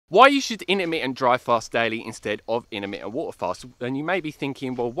why you should intermittent dry fast daily instead of intermittent water fast. And you may be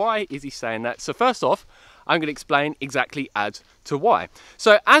thinking, well, why is he saying that? So first off, I'm going to explain exactly as to why.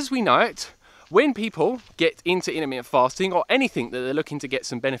 So as we know it, when people get into intermittent fasting or anything that they're looking to get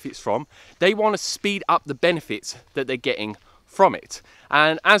some benefits from, they want to speed up the benefits that they're getting from it.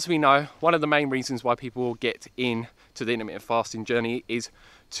 And as we know, one of the main reasons why people get into the intermittent fasting journey is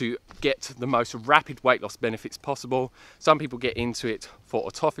to get the most rapid weight loss benefits possible. Some people get into it for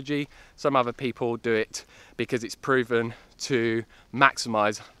autophagy, some other people do it because it's proven to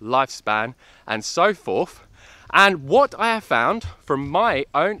maximize lifespan and so forth. And what I have found from my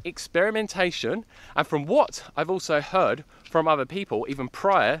own experimentation and from what I've also heard from other people, even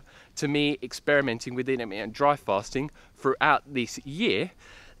prior to me experimenting with intermittent dry fasting throughout this year,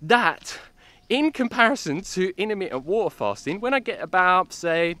 that in comparison to intermittent water fasting, when I get about,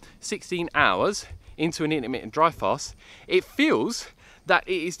 say, 16 hours into an intermittent dry fast, it feels that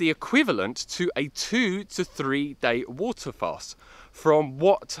it is the equivalent to a 2 to 3 day water fast. From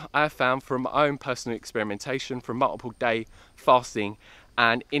what I have found from my own personal experimentation, from multiple day fasting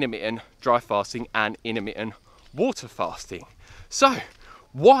and intermittent dry fasting and intermittent water fasting. So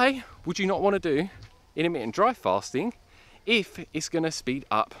why would you not want to do intermittent dry fasting if it's going to speed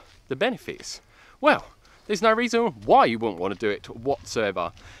up the benefits? Well, there's no reason why you wouldn't want to do it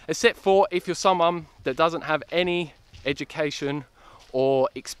whatsoever, except for if you're someone that doesn't have any education or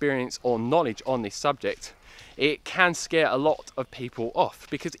experience or knowledge on this subject. It can scare a lot of people off,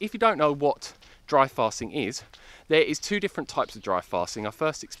 because if you don't know what dry fasting is, there is two different types of dry fasting. I'll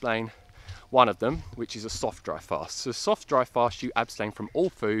first explain one of them, which is a soft dry fast. So soft dry fast, you abstain from all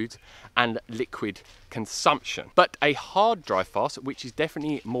food and liquid consumption. But a hard dry fast, which is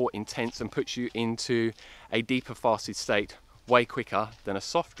definitely more intense and puts you into a deeper fasted state way quicker than a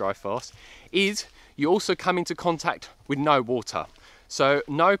soft dry fast, is you also come into contact with no water. So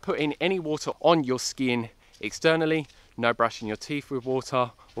no putting any water on your skin externally, no brushing your teeth with water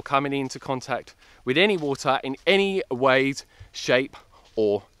or coming into contact with any water in any ways, shape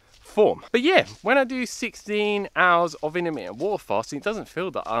or form. But yeah, when I do 16 hours of intermittent water fasting, it doesn't feel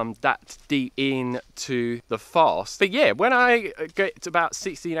that I'm that deep into the fast. But yeah, when I get about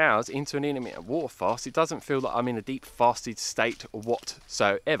 16 hours into an intermittent water fast, it doesn't feel that I'm in a deep fasted state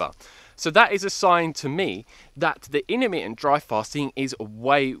whatsoever. So that is a sign to me that the intermittent dry fasting is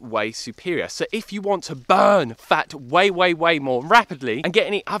way, way superior. So if you want to burn fat way, way, way more rapidly and get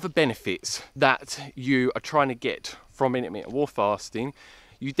any other benefits that you are trying to get from intermittent water fasting,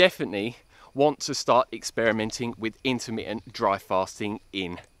 you definitely want to start experimenting with intermittent dry fasting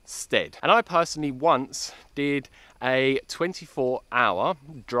instead. And I personally once did a 24-hour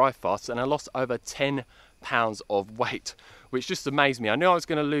dry fast and I lost over 10 pounds of weight, which just amazed me. I knew I was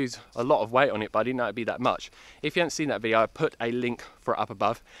going to lose a lot of weight on it, but I didn't know it'd be that much. If you haven't seen that video, I put a link for it up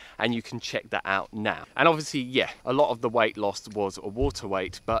above and you can check that out now. And obviously, yeah, a lot of the weight lost was water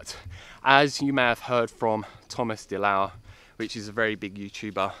weight, but as you may have heard from Thomas DeLauer, which is a very big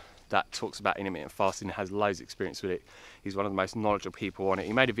YouTuber that talks about intermittent fasting and has loads of experience with it. He's one of the most knowledgeable people on it.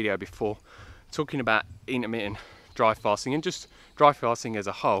 He made a video before talking about intermittent dry fasting and just dry fasting as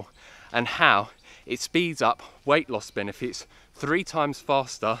a whole, and how it speeds up weight loss benefits 3 times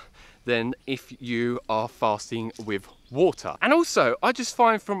faster than if you are fasting with water. And also, I just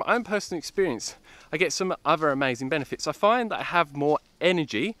find from my own personal experience, I get some other amazing benefits. I find that I have more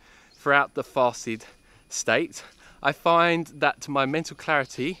energy throughout the fasted state. I find that my mental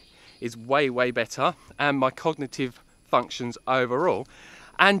clarity is way, way better, and my cognitive functions overall.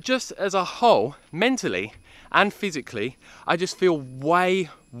 And just as a whole, mentally and physically, I just feel way,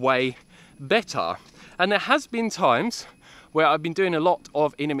 way better. And there has been times where I've been doing a lot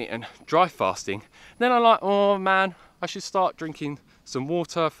of intermittent dry fasting. Then I'm like, oh man, I should start drinking some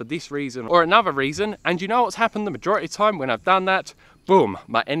water for this reason or another reason. And you know what's happened the majority of the time when I've done that? Boom,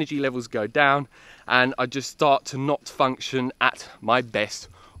 my energy levels go down and I just start to not function at my best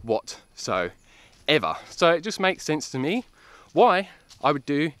whatsoever. So it just makes sense to me why I would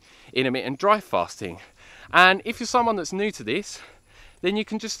do intermittent dry fasting. And if you're someone that's new to this, then you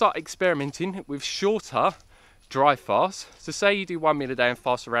can just start experimenting with shorter dry fasts. So say you do 1 meal a day and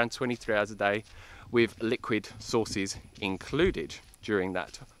fast around 23 hours a day with liquid sources included during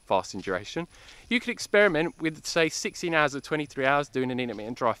that fasting duration. You could experiment with, say, 16 hours or 23 hours doing an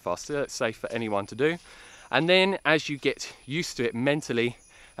intermittent dry fast. So that's safe for anyone to do. And then as you get used to it mentally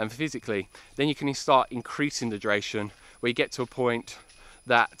and physically, then you can start increasing the duration where you get to a point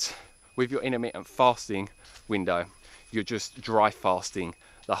that with your intermittent fasting window, you're just dry fasting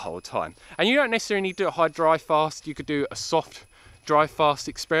the whole time. And you don't necessarily need to do a high dry fast. You could do a soft dry fast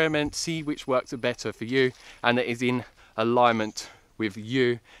experiment, see which works better for you and that is in alignment with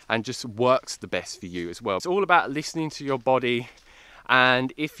you and just works the best for you as well. It's all about listening to your body,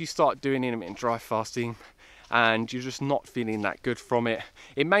 and if you start doing intermittent dry fasting and you're just not feeling that good from it,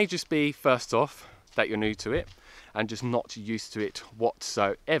 it may just be, first off, that you're new to it and just not used to it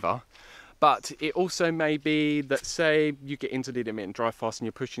whatsoever. But it also may be that, say you get into the intermittent dry fast and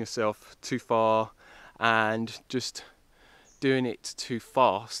you're pushing yourself too far and just doing it too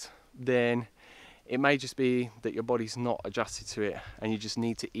fast, then it may just be that your body's not adjusted to it and you just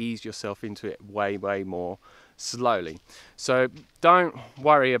need to ease yourself into it way more slowly. So don't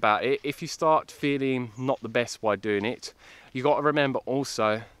worry about it. If you start feeling not the best while doing it, you got to remember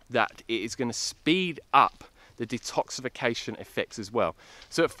also that it is going to speed up the detoxification effects as well.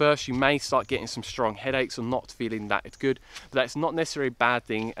 So at first you may start getting some strong headaches or not feeling that good, but that's not necessarily a bad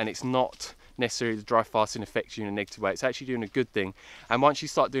thing, and it's not necessarily the dry fasting affects you in a negative way. It's actually doing a good thing, and once you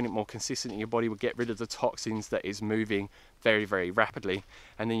start doing it more consistently, your body will get rid of the toxins that is moving very rapidly,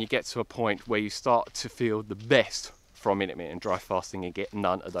 and then you get to a point where you start to feel the best from intermittent dry fasting and get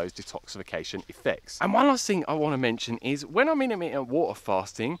none of those detoxification effects. And one last thing I want to mention is when I'm intermittent water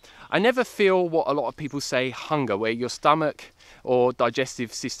fasting, I never feel what a lot of people say hunger, where your stomach or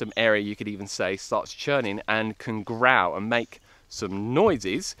digestive system area, you could even say, starts churning and can growl and make some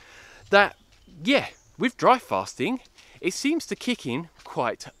noises. That, yeah, with dry fasting, it seems to kick in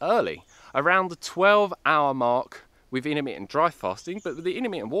quite early, around the 12-hour mark with intermittent dry fasting. But with the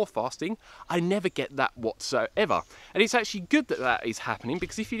intermittent water fasting, I never get that whatsoever. And it's actually good that that is happening,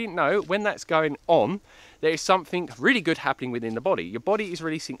 because if you didn't know, when that's going on, there is something really good happening within the body. Your body is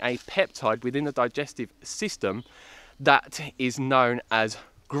releasing a peptide within the digestive system that is known as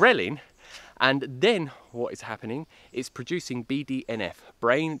ghrelin. And then what is happening is producing BDNF,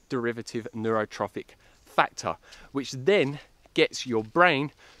 brain derivative neurotrophic factor, which then gets your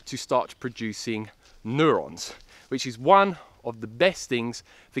brain to start producing neurons, which is one of the best things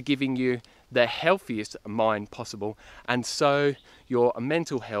for giving you the healthiest mind possible. And so your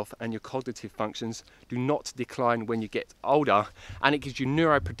mental health and your cognitive functions do not decline when you get older, and it gives you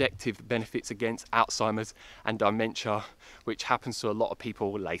neuroprotective benefits against Alzheimer's and dementia, which happens to a lot of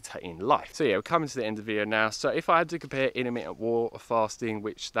people later in life. So yeah, we're coming to the end of the video now. So if I had to compare intermittent water fasting,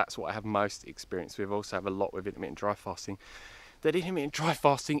 which that's what I have most experience with, I also have a lot with intermittent dry fasting, that intermittent dry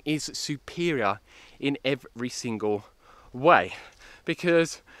fasting is superior in every single way.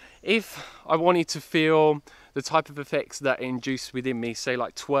 Because if I wanted to feel the type of effects that induce within me, say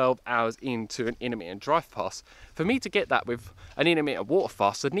like 12 hours into an intermittent dry fast, for me to get that with an intermittent water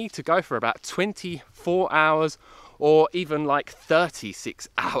fast, I'd need to go for about 24 hours or even like 36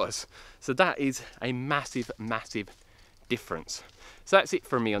 hours. So that is a massive difference. So that's it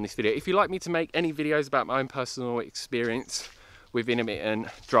from me on this video. If you'd like me to make any videos about my own personal experience with intermittent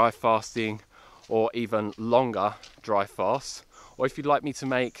dry fasting or even longer dry fasts, or if you'd like me to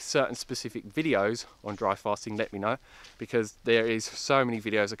make certain specific videos on dry fasting, let me know, because there is so many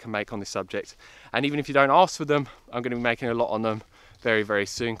videos I can make on this subject. And even if you don't ask for them, I'm going to be making a lot on them very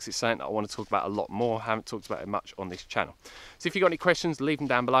soon, because it's something that I want to talk about a lot more. I haven't talked about it much on this channel. So if you've got any questions, leave them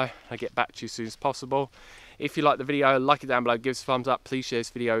down below. I'll get back to you as soon as possible. If you like the video, like it down below, give us a thumbs up. Please share this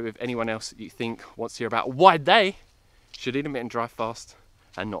video with anyone else that you think wants to hear about why they should intermittent dry fast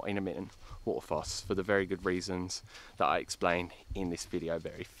and not intermittent water fasts, for the very good reasons that I explained in this video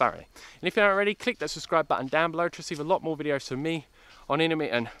very thoroughly. And if you haven't already, click that subscribe button down below to receive a lot more videos from me on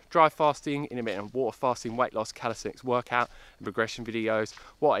intermittent dry fasting, intermittent water fasting, weight loss, calisthenics, workout and progression videos,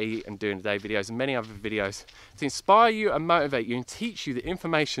 what I eat and do in a day videos, and many other videos to inspire you and motivate you and teach you the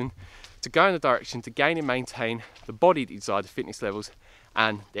information to go in the direction to gain and maintain the body desired fitness levels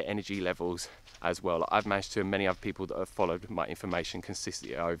and the energy levels as well. I've managed to, and many other people that have followed my information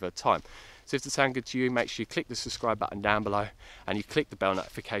consistently over time. So if it sounds good to you, make sure you click the subscribe button down below and you click the bell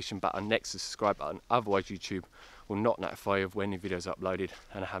notification button next to the subscribe button. Otherwise YouTube will not notify you of when new videos are uploaded,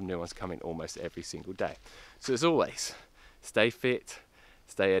 and I have new ones coming almost every single day. So as always, stay fit,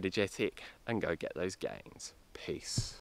 stay energetic, and go get those gains. Peace.